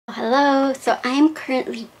Hello, so I am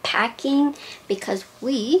currently packing because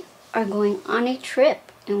we are going on a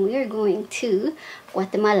trip and we are going to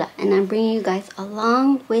Guatemala, and I'm bringing you guys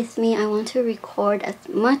along with me. I want to record as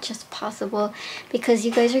much as possible because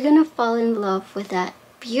you guys are gonna fall in love with that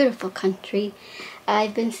beautiful country.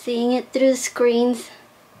 I've been seeing it through the screens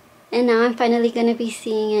and now I'm finally gonna be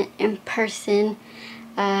seeing it in person.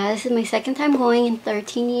 This is my second time going in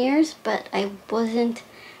 13 years, but I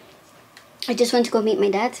just went to go meet my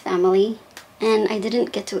dad's family and I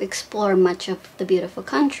didn't get to explore much of the beautiful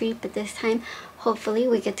country, but this time hopefully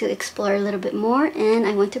we get to explore a little bit more, and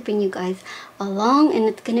I want to bring you guys along, and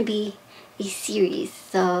it's gonna be a series,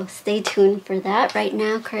 so stay tuned for that. Right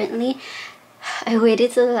now, currently, I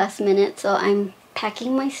waited till the last minute, so I'm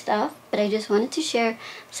packing my stuff, but I just wanted to share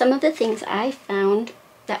some of the things I found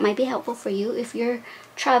that might be helpful for you if you're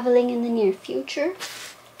traveling in the near future.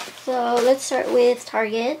 So let's start with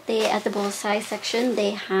Target. At the bullseye section, they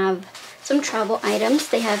have some travel items.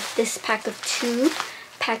 They have this pack of 2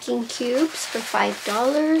 packing cubes for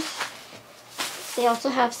 $5. They also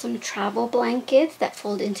have some travel blankets that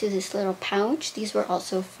fold into this little pouch. These were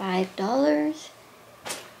also $5.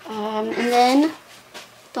 And then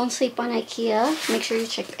don't sleep on IKEA. Make sure you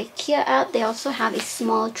check IKEA out. They also have a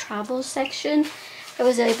small travel section. I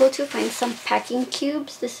was able to find some packing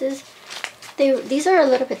cubes. These are a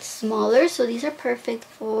little bit smaller, so these are perfect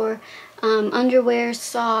for underwear,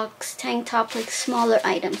 socks, tank top, like smaller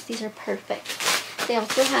items. These are perfect. They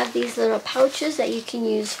also have these little pouches that you can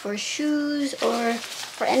use for shoes or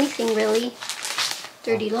for anything really.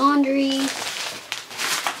 Dirty laundry.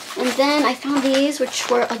 And then I found these, which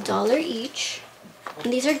were $1 each.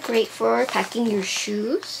 And these are great for packing your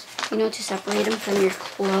shoes, you know, to separate them from your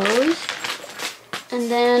clothes.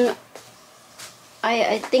 And then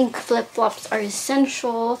I think flip-flops are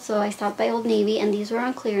essential, so I stopped by Old Navy and these were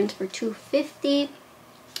on clearance for $2.50.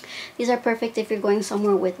 These are perfect if you're going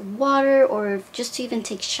somewhere with water or just to even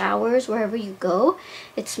take showers wherever you go.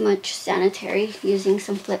 It's much sanitary using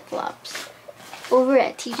some flip-flops. Over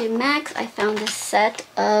at TJ Maxx, I found this set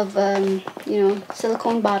of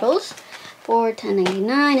silicone bottles for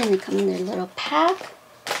 $10.99, and they come in their little pack.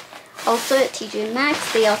 Also at TJ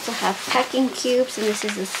Maxx, they also have packing cubes, and this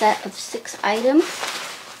is a set of 6 items.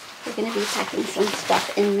 We're going to be packing some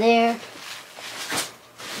stuff in there. I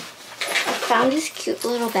found this cute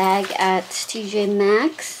little bag at TJ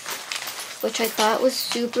Maxx, which I thought was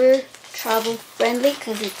super travel friendly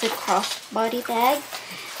because it's a crossbody bag,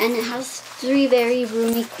 and it has 3 very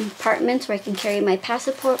roomy compartments where I can carry my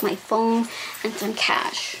passport, my phone, and some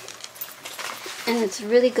cash. And it's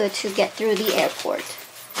really good to get through the airport.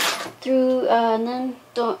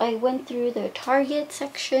 I went through the Target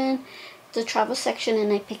section, the travel section,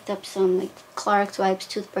 and I picked up some like Clorox wipes,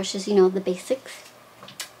 toothbrushes, you know, the basics.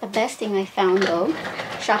 The best thing I found though,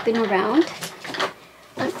 shopping around,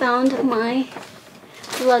 I found my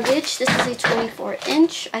luggage. This is a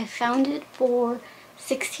 24-inch. I found it for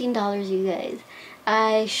 $16, you guys.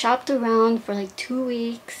 I shopped around for like 2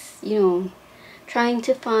 weeks, you know, I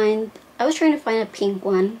was trying to find a pink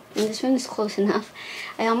one, and this one is close enough.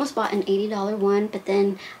 I almost bought an $80 one, but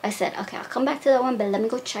then I said, okay, I'll come back to that one, but let me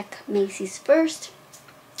go check Macy's first.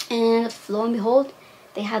 And lo and behold,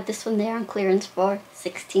 they had this one there on clearance for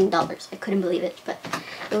 $16. I couldn't believe it, but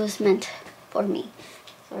it was meant for me.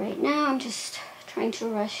 So right now, I'm just trying to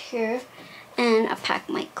rush here and pack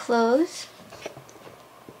my clothes,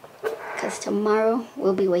 because tomorrow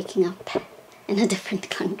we'll be waking up in a different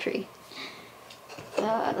country. So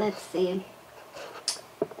let's see,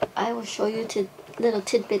 I will show you little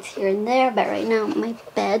tidbits here and there, but right now my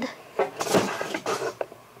bed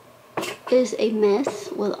is a mess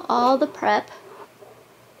with all the prep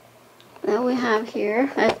that we have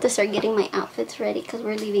here. I have to start getting my outfits ready because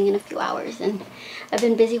we're leaving in a few hours, and I've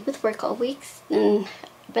been busy with work all week,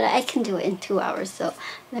 but I can do it in 2 hours, so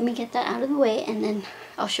let me get that out of the way and then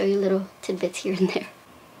I'll show you little tidbits here and there.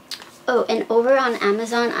 Oh, and over on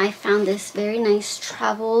Amazon, I found this very nice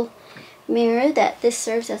travel mirror this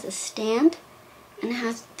serves as a stand, and it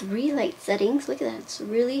has 3 light settings. Look at that, it's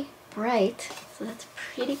really bright, so that's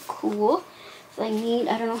pretty cool. So I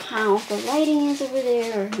don't know how the lighting is over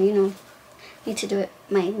there, or you know, need to do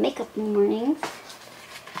my makeup in the mornings.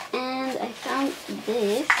 And I found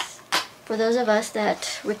this for those of us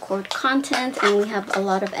that record content and we have a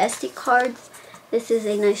lot of SD cards. This is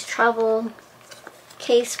a nice travel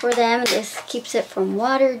case for them. This keeps it from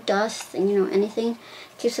water, dust, and you know, anything.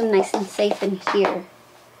 Keeps them nice and safe in here.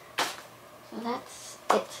 So that's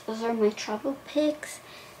it. Those are my travel picks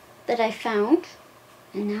that I found,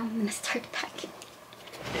 and now I'm gonna start packing.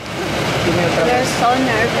 We're so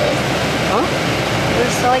nervous. Huh?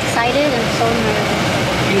 We're so excited and so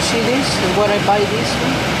nervous. You see this? Is what I buy this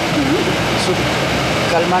one? So,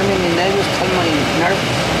 calmarme mis nervios, calma my nerves.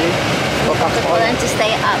 For them to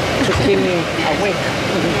stay up. To keep me awake.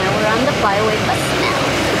 Yeah, we're on the byway bus now.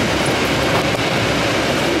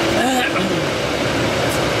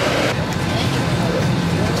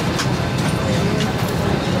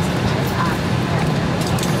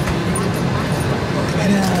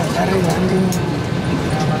 Está arreglando.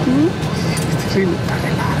 Está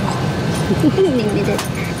re largo. Ni mire.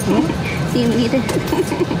 Sí, mire.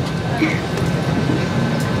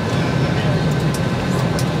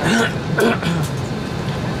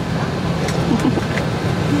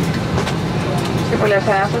 ¿Se puede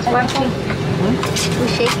hacer a su cuerpo? We're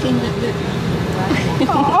shaking.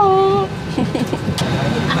 Oh.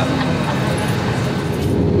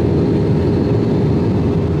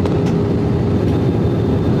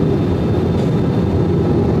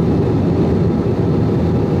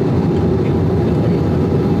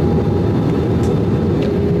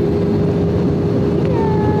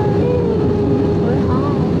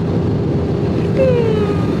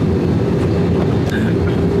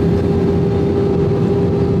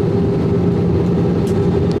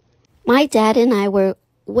 My dad and I were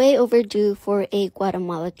way overdue for a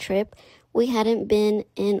Guatemala trip. We hadn't been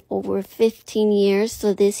in over 15 years,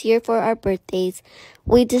 so this year for our birthdays,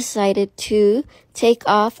 we decided to take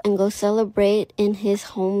off and go celebrate in his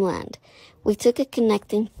homeland. We took a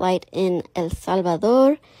connecting flight in El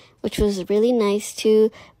Salvador, which was really nice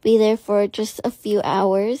to be there for just a few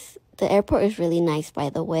hours. The airport is really nice, by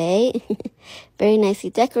the way. Very nicely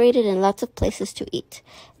decorated and lots of places to eat.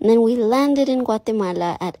 And then we landed in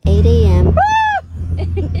Guatemala at 8 a.m.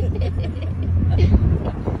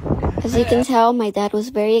 As you can tell, my dad was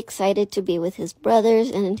very excited to be with his brothers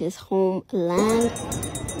and in his homeland.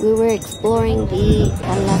 We were exploring the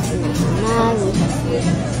Palacio Nacional. We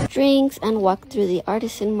had drinks and walked through the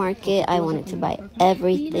artisan market. I wanted to buy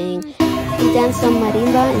everything. We danced on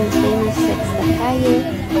marimba in the famous Sexta Calle.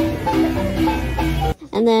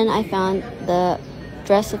 And then I found the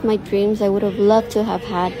dress of my dreams I would have loved to have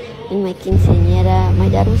had in my quinceañera. My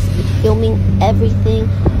dad was filming everything.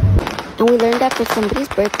 And we learned that for somebody's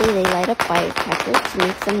birthday, they light up firecrackers to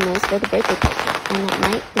make some noise for the birthday party. And at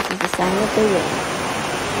night, this is the sound of the rain.